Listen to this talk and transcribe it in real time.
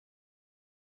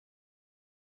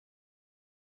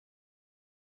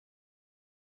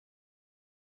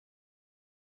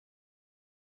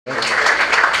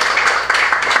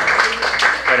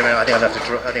a minute. I think I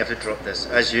have to drop this.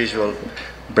 As usual,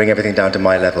 bring everything down to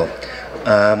my level.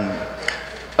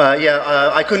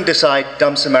 I couldn't decide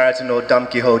Dumb Samaritan or Dumb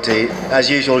Quixote. As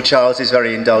usual, Charles is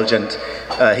very indulgent.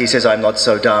 He says I'm not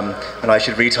so dumb, and I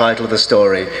should retitle the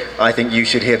story. I think you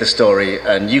should hear the story,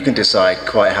 and you can decide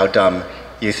quite how dumb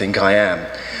you think I am.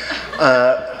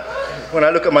 When I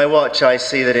look at my watch, I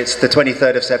see that it's the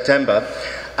 23rd of September,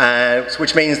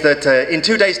 which means that in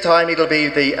 2 days' time it'll be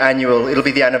the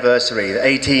anniversary.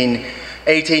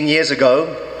 18 years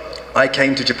ago, I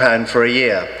came to Japan for a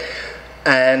year,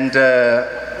 and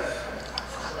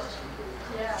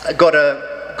I got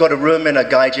a room in a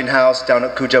gaijin house down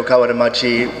at Kujo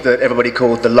Kawaramachi that everybody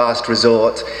called the last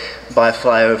resort. By a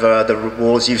flyover, the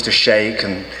walls used to shake,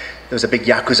 and there was a big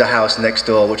Yakuza house next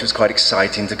door, which was quite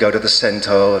exciting to go to the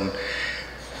Sento and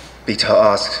be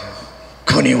asked,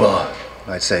 "Konniwa?"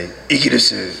 I'd say,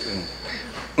 "Ikidesu."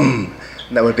 And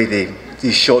that would be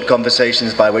these short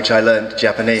conversations by which I learned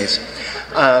Japanese.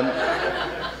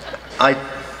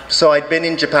 So I'd been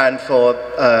in Japan for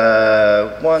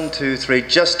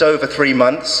just over 3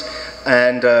 months,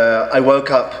 and I woke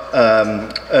up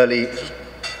early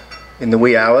in the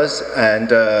wee hours,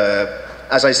 and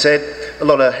as I said, a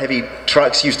lot of heavy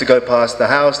trucks used to go past the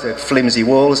house. They had flimsy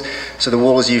walls, so the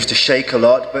walls used to shake a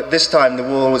lot, but this time the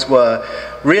walls were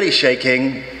really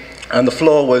shaking, and the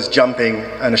floor was jumping,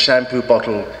 and a shampoo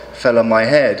bottle fell on my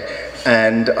head.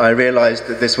 And I realized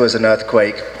that this was an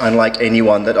earthquake unlike any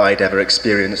one that I'd ever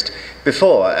experienced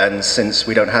before. And since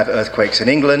we don't have earthquakes in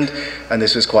England, and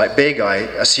this was quite big, I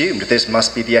assumed this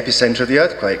must be the epicenter of the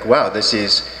earthquake. Wow, this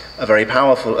is a very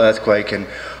powerful earthquake. And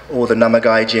all the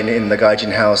Namagaijin in the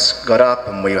Gaijin house got up,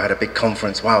 and we had a big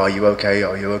conference. Wow, are you okay?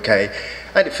 Are you okay?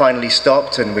 And it finally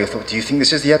stopped, and we thought, do you think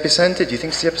this is the epicenter? Do you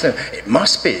think it's the epicenter? It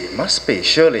must be,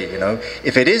 surely, you know.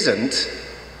 If it isn't.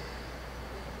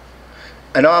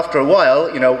 And after a while,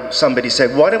 you know, somebody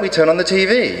said, why don't we turn on the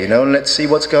TV, you know, and let's see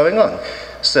what's going on.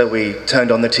 So we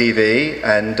turned on the TV,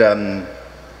 and,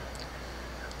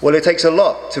 well, it takes a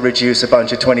lot to reduce a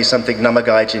bunch of 20-something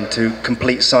Namagaijin to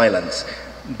complete silence.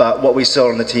 But what we saw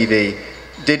on the TV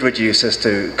did reduce us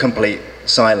to complete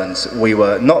silence. We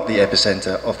were not the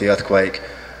epicenter of the earthquake,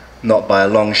 not by a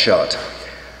long shot.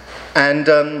 And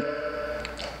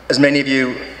as many of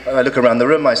you, I look around the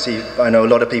room, I know a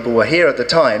lot of people were here at the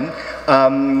time.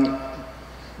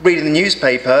 Reading the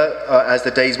newspaper as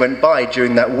the days went by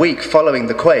during that week following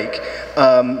the quake,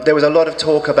 there was a lot of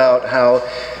talk about how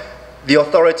the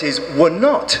authorities were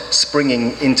not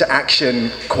springing into action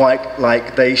quite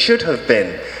like they should have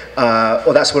been.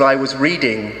 Or that's what I was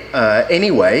reading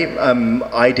anyway.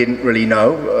 I didn't really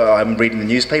know. I'm reading the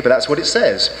newspaper, that's what it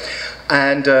says.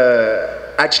 And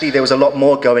actually there was a lot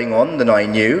more going on than I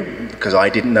knew, because I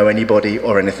didn't know anybody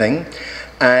or anything.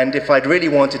 And if I'd really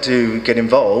wanted to get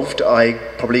involved, I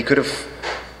probably could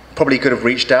have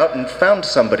reached out and found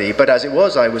somebody. But as it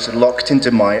was, I was locked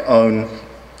into my own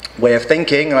way of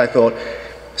thinking, and I thought,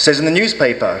 it says in the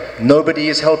newspaper, nobody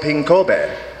is helping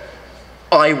Kobe.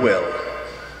 I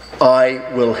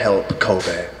will help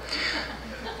Kobe.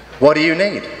 What do you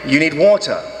need? You need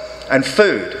water and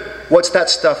food. What's that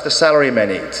stuff the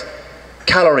salarymen eat?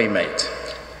 Calorie mate.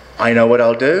 I know what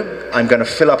I'll do. I'm going to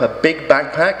fill up a big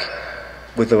backpack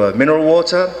with the mineral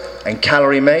water and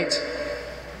calorie mate.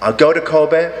 I'll go to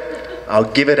Kobe.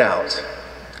 I'll give it out.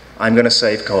 I'm going to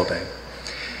save Kobe.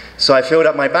 So I filled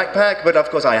up my backpack, but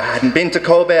of course I hadn't been to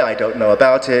Kobe. I don't know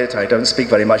about it. I don't speak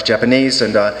very much Japanese,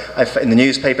 and in the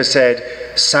newspaper said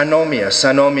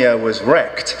Sanomiya was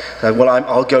wrecked. Well,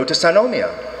 I'll go to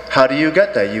Sanomiya. How do you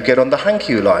get there? You get on the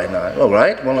Hankyu line. All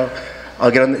right. Well,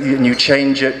 I'll get on. And you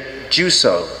change at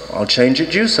Juso. I'll change at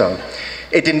Juso.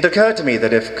 It didn't occur to me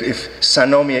that if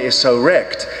Sanomiya is so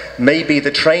wrecked, maybe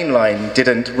the train line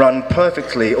didn't run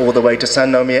perfectly all the way to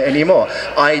Sanomiya anymore.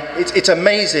 It's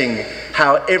amazing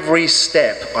how every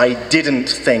step I didn't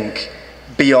think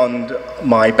beyond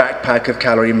my backpack of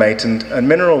calorie mate and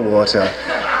mineral water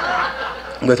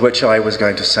with which I was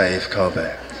going to save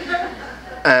Kobe.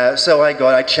 So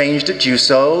I changed at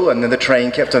Juso, and then the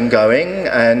train kept on going,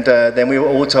 and then we were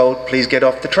all told, please get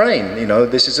off the train. You know,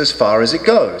 this is as far as it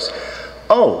goes.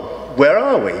 Oh, where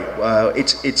are we?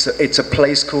 It's a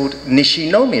place called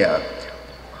Nishinomiya.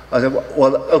 I said,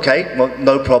 well, okay, well,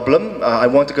 no problem. I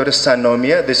want to go to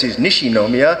Sanomiya. This is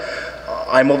Nishinomiya.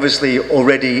 I'm obviously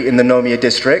already in the Nomiya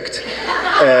district.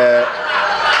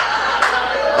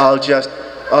 I'll just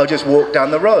walk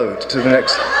down the road to the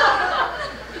next.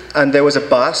 And there was a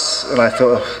bus, and I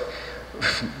thought,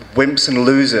 wimps and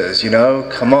losers, you know,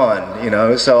 come on, you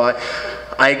know. So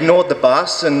I ignored the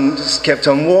bus and just kept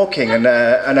on walking, and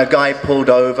a guy pulled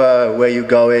over. Where are you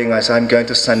going? I said, I'm going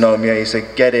to Sanomia. He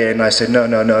said, get in. I said, no.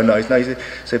 He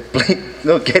said, please,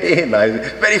 no, get in.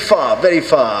 Very far, very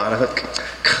far. And I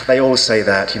thought, they all say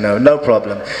that, you know, no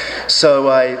problem. So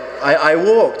I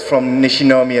walked from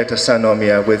Nishinomiya to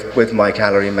Sanomiya with my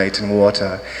calorie mate and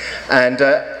water. And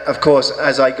of course,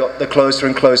 as I got, the closer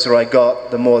and closer I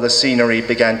got, the more the scenery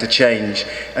began to change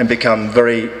and become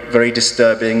very, very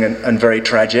disturbing and very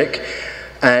tragic.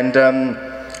 And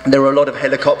there were a lot of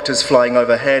helicopters flying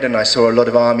overhead, and I saw a lot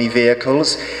of army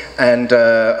vehicles. And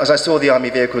as I saw the army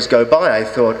vehicles go by, I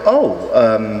thought,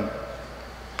 oh,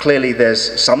 clearly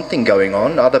there's something going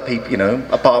on, other people, you know,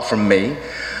 apart from me.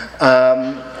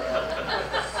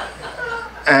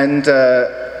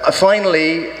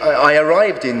 Finally, I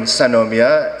arrived in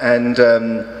Sanomiya, and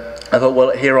I thought,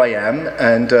 well, here I am,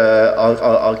 and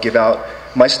I'll give out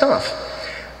my stuff.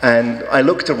 And I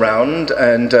looked around,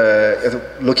 and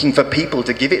looking for people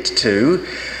to give it to,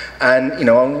 and you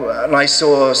know, and I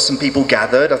saw some people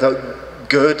gathered. I thought,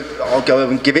 good, I'll go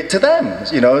and give it to them.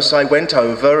 You know, so I went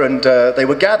over, and they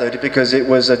were gathered because it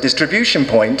was a distribution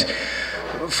point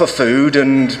for food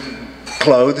and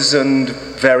clothes and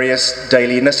various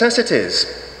daily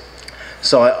necessities.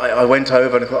 So I went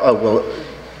over and thought, oh, well,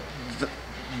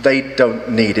 they don't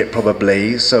need it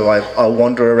probably, so I'll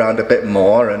wander around a bit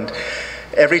more. And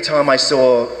every time I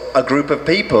saw a group of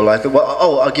people, I thought, well,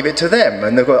 oh, I'll give it to them.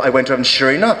 And I went over, and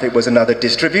sure enough, it was another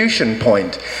distribution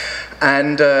point.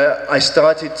 And I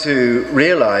started to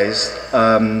realize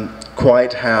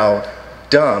quite how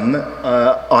dumb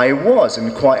I was,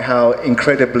 and quite how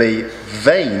incredibly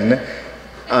vain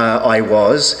I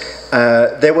was.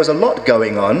 There was a lot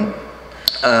going on.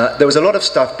 There was a lot of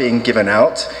stuff being given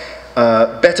out,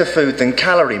 better food than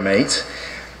Calorie Mate,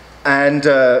 and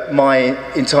my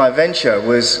entire venture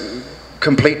was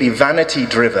completely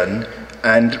vanity-driven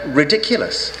and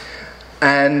ridiculous.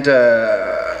 And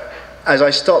as I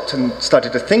stopped and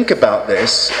started to think about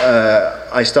this,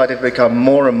 I started to become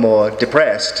more and more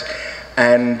depressed,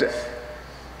 and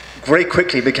very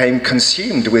quickly became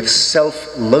consumed with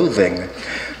self-loathing.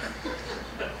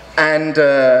 And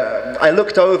I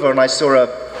looked over and I saw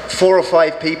 4 or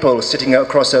 5 people sitting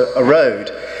across a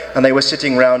road, and they were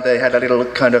sitting around. They had a little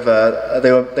kind of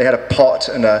they had a pot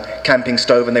and a camping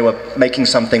stove, and they were making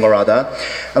something or other,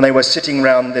 and they were sitting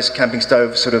around this camping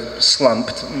stove, sort of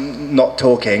slumped, not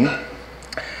talking.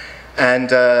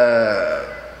 And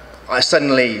I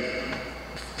suddenly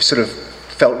sort of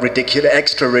felt ridiculous,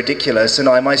 extra ridiculous, and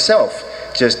I myself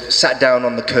just sat down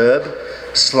on the curb,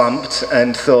 slumped,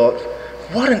 and thought,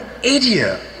 what an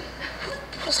idiot!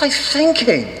 What was I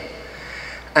thinking?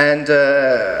 And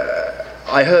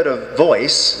I heard a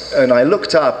voice, and I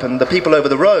looked up, and the people over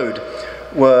the road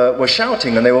were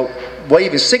shouting, and they were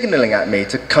waving, signaling at me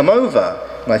to come over.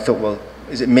 And I thought, well,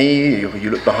 is it me? You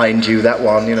look behind you, that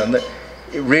one, you know. And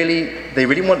it really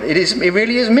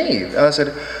is me. And I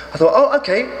thought, oh,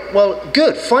 okay, well,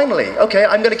 good, finally, okay,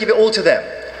 I'm going to give it all to them.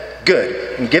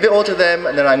 Good, and give it all to them,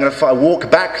 and then I'm going to walk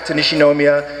back to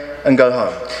Nishinomiya and go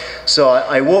home. So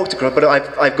I walked across, but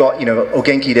I've got, you know, o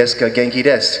genki desu ka, genki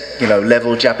desu, you know,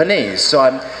 level Japanese. So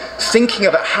I'm thinking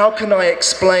about how can I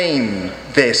explain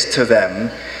this to them.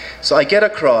 So I get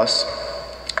across,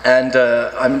 and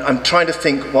I'm trying to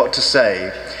think what to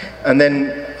say. And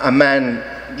then a man,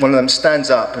 one of them stands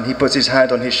up, and he puts his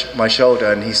hand on my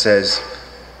shoulder, and he says,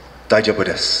 "Daijoubu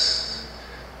desu.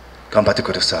 Ganbatte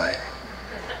kudasai."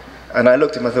 And I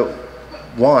looked at him, I thought,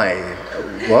 why?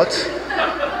 What?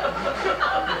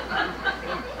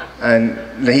 And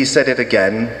he said it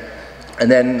again, and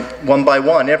then one by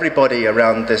one, everybody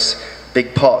around this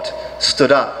big pot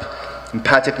stood up and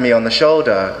patted me on the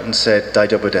shoulder and said,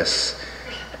 "Daijoubu desu,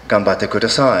 ganbatte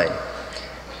kudasai."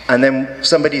 And then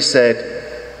somebody said,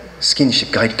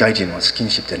 "Skinship, gaijin wa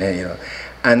skinship de ne," you know.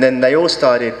 And then they all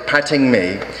started patting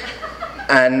me,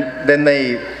 and then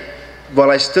while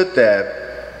I stood there,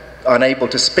 unable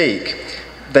to speak,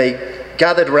 they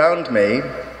gathered around me,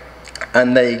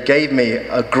 and they gave me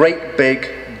a great big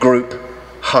group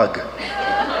hug.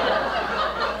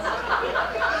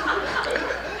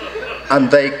 And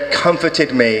they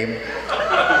comforted me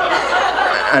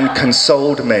and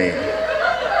consoled me.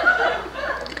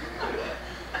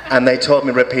 And they told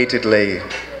me repeatedly,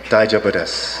 "Daijoubu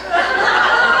desu."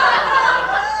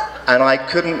 And I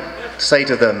couldn't say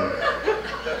to them,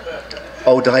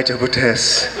 "Oh, daijoubu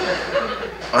desu.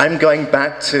 I'm going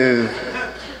back to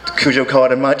Kujo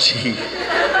Kawaramachi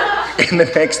in the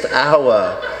next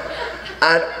hour."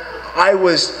 And I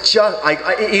was just,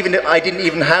 I didn't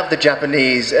even have the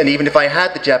Japanese, and even if I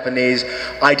had the Japanese,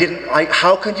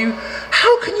 how can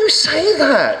you say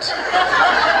that?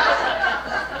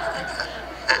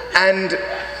 And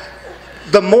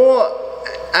the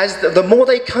more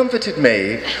they comforted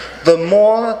me, the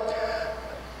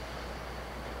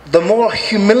more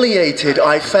humiliated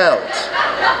I felt.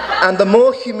 And the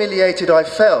more humiliated I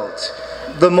felt,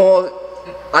 the more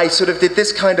I sort of did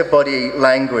this kind of body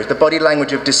language, the body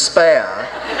language of despair.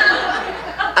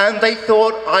 And they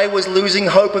thought I was losing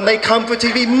hope, and they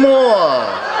comforted me more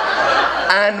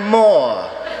and more.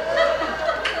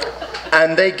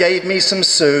 And they gave me some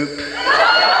soup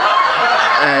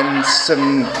and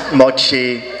some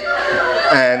mochi,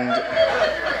 and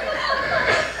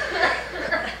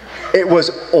it was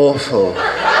awful.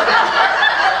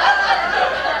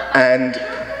 And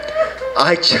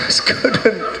I just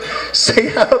couldn't say,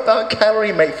 how about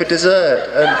calorie mate for dessert?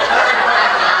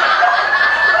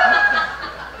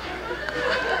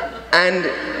 And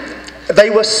they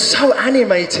were so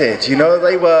animated, you know,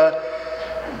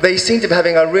 they seemed to be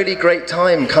having a really great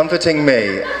time comforting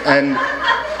me.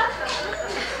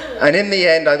 And in the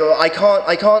end, I thought,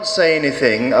 I can't say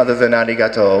anything other than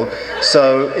arigato.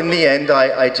 So in the end,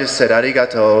 I just said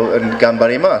arigato and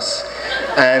ganbarimasu.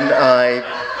 And I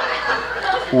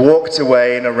walked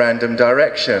away in a random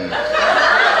direction.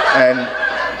 And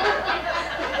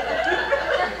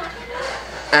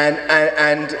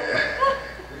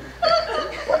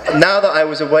now that I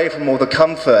was away from all the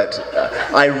comfort,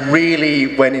 I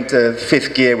really went into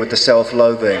fifth gear with the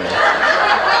self-loathing.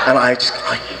 And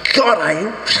God,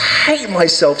 I hate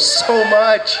myself so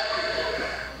much.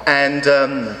 And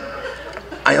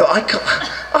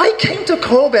I came to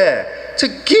Kobe to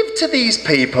give to these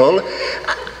people.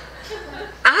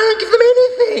 I don't give them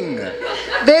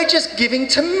anything. They're just giving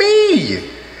to me.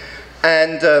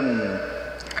 And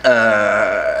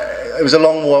it was a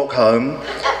long walk home.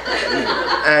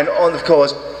 And of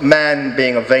course, man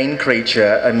being a vain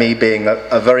creature and me being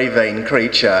a very vain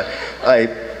creature, I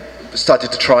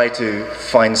started to try to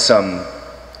find some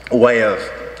way of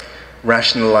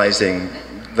rationalizing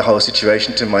the whole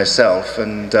situation to myself.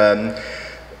 And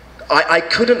I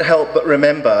couldn't help but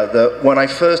remember that when I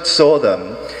first saw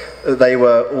them, they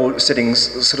were all sitting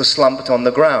sort of slumped on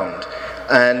the ground.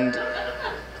 And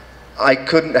I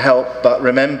couldn't help but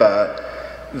remember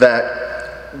that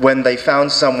when they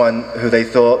found someone who they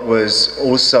thought was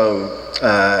also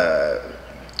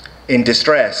in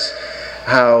distress,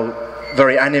 how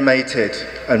very animated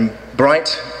and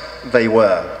bright they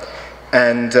were.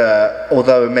 And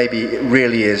although maybe it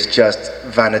really is just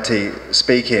vanity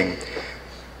speaking,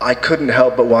 I couldn't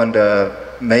help but wonder,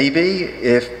 maybe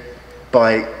if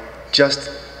by just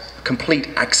complete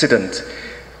accident,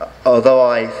 although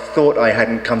I thought I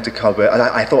hadn't come to Kobe,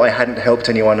 I thought I hadn't helped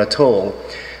anyone at all,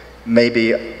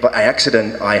 maybe by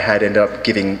accident I had ended up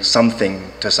giving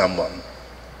something to someone.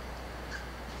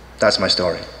 That's my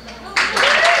story.